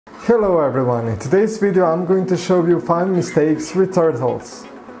Hello everyone, in today's video I'm going to show you 5 mistakes with turtles.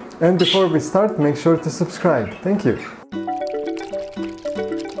 And before we start, make sure to subscribe. Thank you.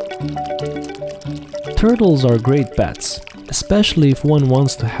 Turtles are great pets, especially if one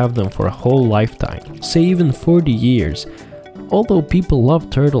wants to have them for a whole lifetime, say even 40 years. Although people love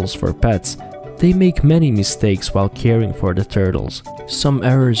turtles for pets, they make many mistakes while caring for the turtles. Some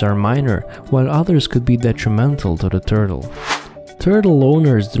errors are minor, while others could be detrimental to the turtle. Turtle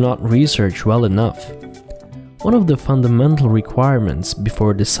owners do not research well enough. One of the fundamental requirements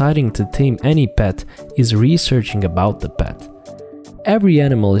before deciding to tame any pet is researching about the pet. Every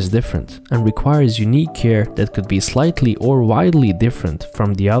animal is different and requires unique care that could be slightly or widely different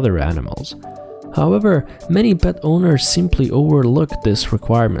from the other animals. However, many pet owners simply overlook this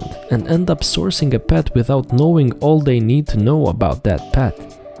requirement and end up sourcing a pet without knowing all they need to know about that pet.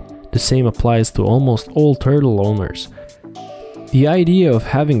 The same applies to almost all turtle owners. The idea of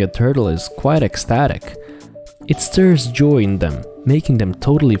having a turtle is quite ecstatic. It stirs joy in them, making them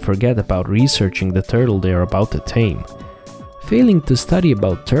totally forget about researching the turtle they are about to tame. Failing to study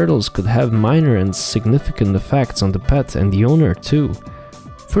about turtles could have minor and significant effects on the pet and the owner too.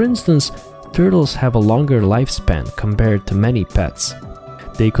 For instance, turtles have a longer lifespan compared to many pets.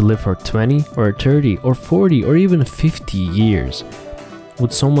 They could live for 20 or 30 or 40 or even 50 years.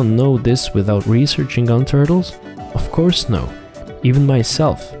 Would someone know this without researching on turtles? Of course no. Even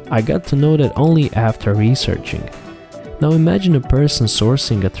myself, I got to know that only after researching. Now imagine a person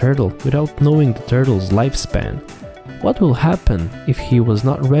sourcing a turtle without knowing the turtle's lifespan. What will happen if he was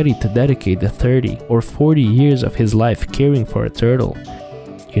not ready to dedicate the 30 or 40 years of his life caring for a turtle?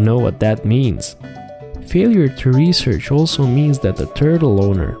 You know what that means. Failure to research also means that the turtle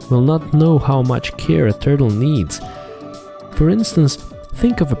owner will not know how much care a turtle needs. For instance,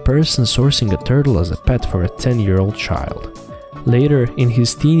 think of a person sourcing a turtle as a pet for a 10-year-old child. Later, in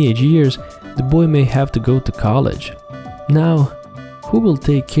his teenage years, the boy may have to go to college. Now, who will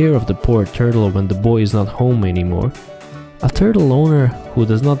take care of the poor turtle when the boy is not home anymore? A turtle owner who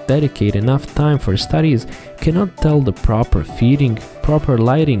does not dedicate enough time for studies cannot tell the proper feeding, proper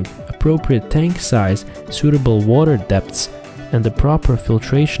lighting, appropriate tank size, suitable water depths, and the proper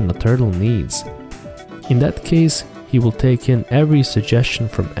filtration a turtle needs. In that case, he will take in every suggestion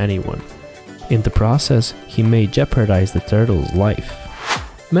from anyone. In the process, he may jeopardize the turtle's life.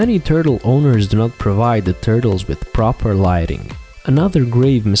 Many turtle owners do not provide the turtles with proper lighting. Another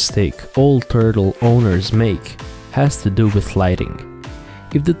grave mistake all turtle owners make has to do with lighting.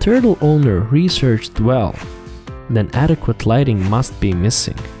 If the turtle owner researched well, then adequate lighting must be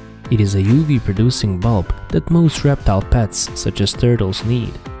missing. It is a UV-producing bulb that most reptile pets, such as turtles,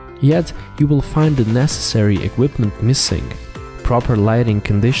 need. Yet, you will find the necessary equipment missing. Proper lighting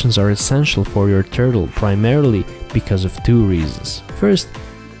conditions are essential for your turtle primarily because of two reasons. First,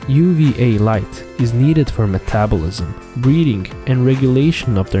 UVA light is needed for metabolism, breeding, and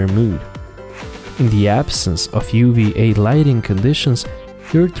regulation of their mood. In the absence of UVA lighting conditions,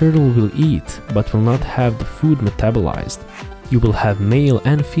 your turtle will eat but will not have the food metabolized. You will have male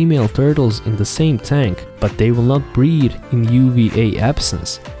and female turtles in the same tank, but they will not breed in UVA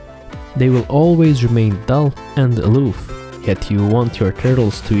absence. They will always remain dull and aloof. Yet you want your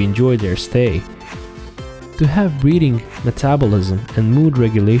turtles to enjoy their stay. To have breeding, metabolism, and mood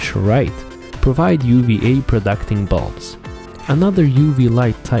regulation right, provide UVA producing bulbs. Another UV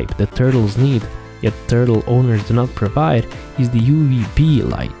light type that turtles need, yet turtle owners do not provide, is the UVB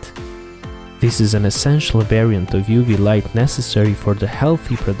light. This is an essential variant of UV light necessary for the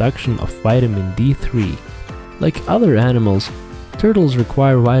healthy production of vitamin D3. Like other animals, turtles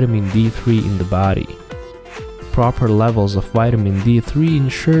require vitamin D3 in the body. Proper levels of vitamin D3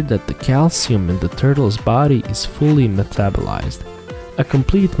 ensure that the calcium in the turtle's body is fully metabolized. A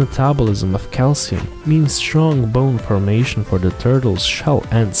complete metabolism of calcium means strong bone formation for the turtle's shell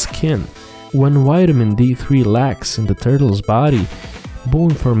and skin. When vitamin D3 lacks in the turtle's body,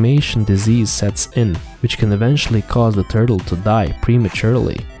 bone formation disease sets in, which can eventually cause the turtle to die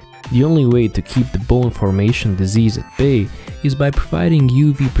prematurely. The only way to keep the bone formation disease at bay is by providing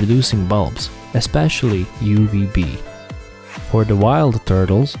UV-producing bulbs, especially UVB. For the wild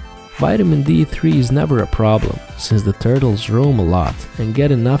turtles, vitamin D3 is never a problem, since the turtles roam a lot and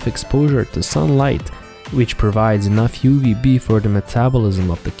get enough exposure to sunlight, which provides enough UVB for the metabolism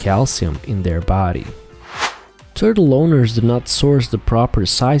of the calcium in their body. Turtle owners do not source the proper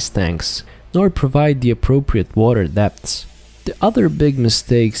size tanks, nor provide the appropriate water depths. The other big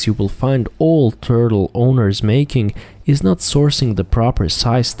mistakes you will find all turtle owners making is not sourcing the proper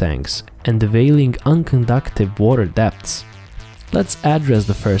size tanks and availing unconductive water depths. Let's address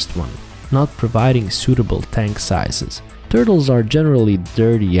the first one, not providing suitable tank sizes. Turtles are generally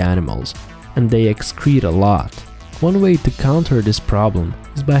dirty animals, and they excrete a lot. One way to counter this problem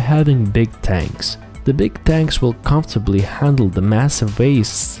is by having big tanks. The big tanks will comfortably handle the massive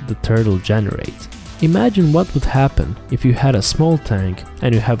wastes the turtle generates. Imagine what would happen if you had a small tank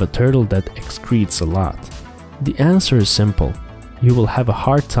and you have a turtle that excretes a lot. The answer is simple. You will have a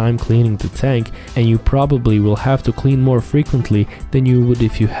hard time cleaning the tank, and you probably will have to clean more frequently than you would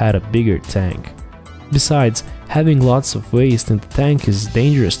if you had a bigger tank. Besides, having lots of waste in the tank is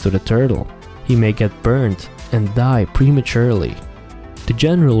dangerous to the turtle. He may get burned and die prematurely. The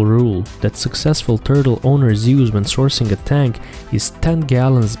general rule that successful turtle owners use when sourcing a tank is 10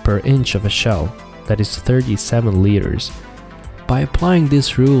 gallons per inch of a shell, that is 37 liters. By applying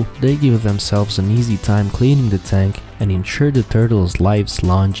this rule, they give themselves an easy time cleaning the tank and ensure the turtle's life's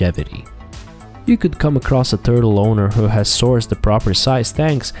longevity. You could come across a turtle owner who has sourced the proper size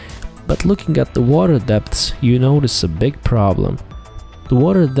tanks, but looking at the water depths, you notice a big problem. The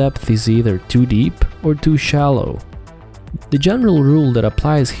water depth is either too deep or too shallow. The general rule that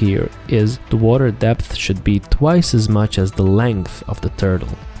applies here is the water depth should be twice as much as the length of the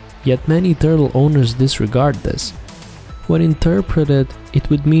turtle. Yet many turtle owners disregard this. When interpreted, it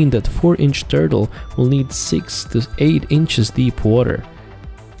would mean that 4-inch turtle will need 6 to 8 inches deep water.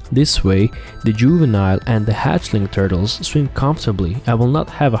 This way, the juvenile and the hatchling turtles swim comfortably and will not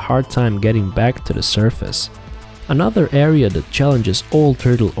have a hard time getting back to the surface. Another area that challenges all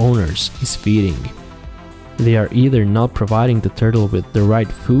turtle owners is feeding. They are either not providing the turtle with the right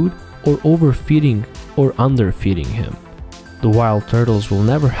food, or overfeeding or underfeeding him. The wild turtles will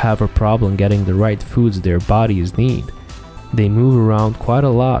never have a problem getting the right foods their bodies need. They move around quite a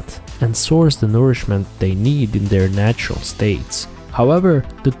lot and source the nourishment they need in their natural states. However,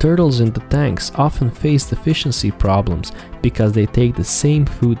 the turtles in the tanks often face deficiency problems because they take the same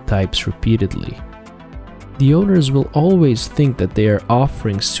food types repeatedly. The owners will always think that they are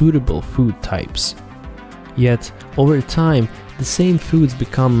offering suitable food types. Yet, over time, the same foods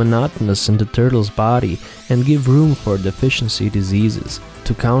become monotonous in the turtle's body and give room for deficiency diseases.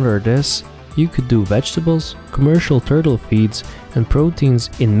 To counter this, you could do vegetables, commercial turtle feeds, and proteins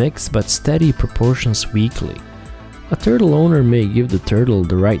in mixed but steady proportions weekly. A turtle owner may give the turtle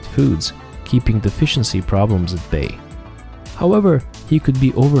the right foods, keeping deficiency problems at bay. However, he could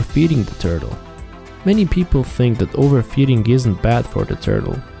be overfeeding the turtle. Many people think that overfeeding isn't bad for the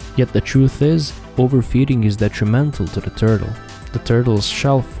turtle, yet the truth is, overfeeding is detrimental to the turtle. The turtle's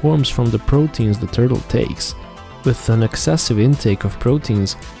shell forms from the proteins the turtle takes. With an excessive intake of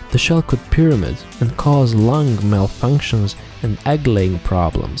proteins, the shell could pyramid and cause lung malfunctions and egg-laying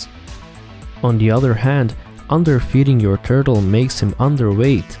problems. On the other hand, underfeeding your turtle makes him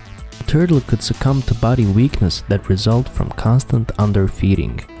underweight. The turtle could succumb to body weakness that result from constant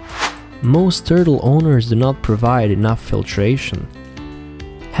underfeeding. Most turtle owners do not provide enough filtration.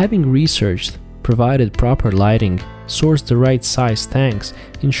 Having researched, provided proper lighting, sourced the right size tanks,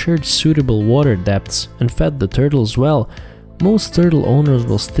 ensured suitable water depths, and fed the turtles well, most turtle owners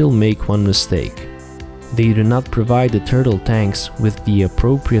will still make one mistake. They do not provide the turtle tanks with the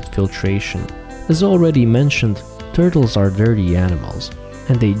appropriate filtration. As already mentioned, turtles are dirty animals,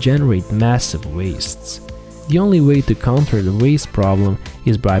 and they generate massive wastes. The only way to counter the waste problem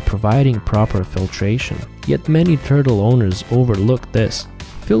is by providing proper filtration, yet many turtle owners overlook this.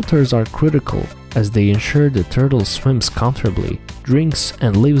 Filters are critical as they ensure the turtle swims comfortably, drinks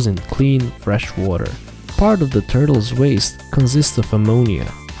and lives in clean, fresh water. Part of the turtle's waste consists of ammonia,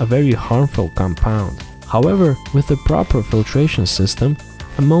 a very harmful compound. However, with a proper filtration system,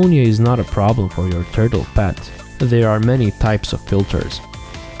 ammonia is not a problem for your turtle pet. There are many types of filters,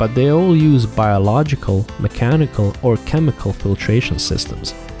 but they all use biological, mechanical or chemical filtration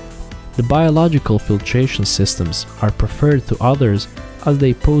systems. The biological filtration systems are preferred to others as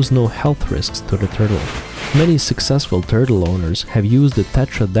they pose no health risks to the turtle. Many successful turtle owners have used the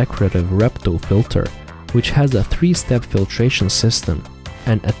tetra-decorative Repto filter, which has a 3-step filtration system,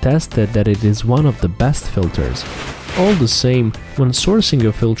 and attested that it is one of the best filters. All the same, when sourcing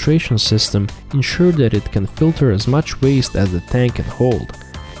a filtration system, ensure that it can filter as much waste as the tank can hold.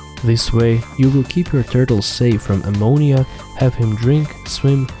 This way, you will keep your turtle safe from ammonia, have him drink,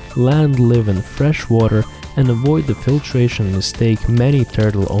 swim, land, live in fresh water, and avoid the filtration mistake many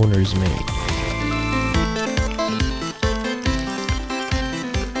turtle owners make.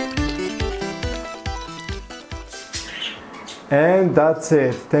 And that's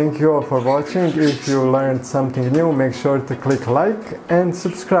it. Thank you all for watching. If you learned something new, make sure to click like and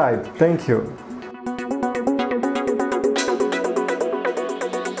subscribe. Thank you.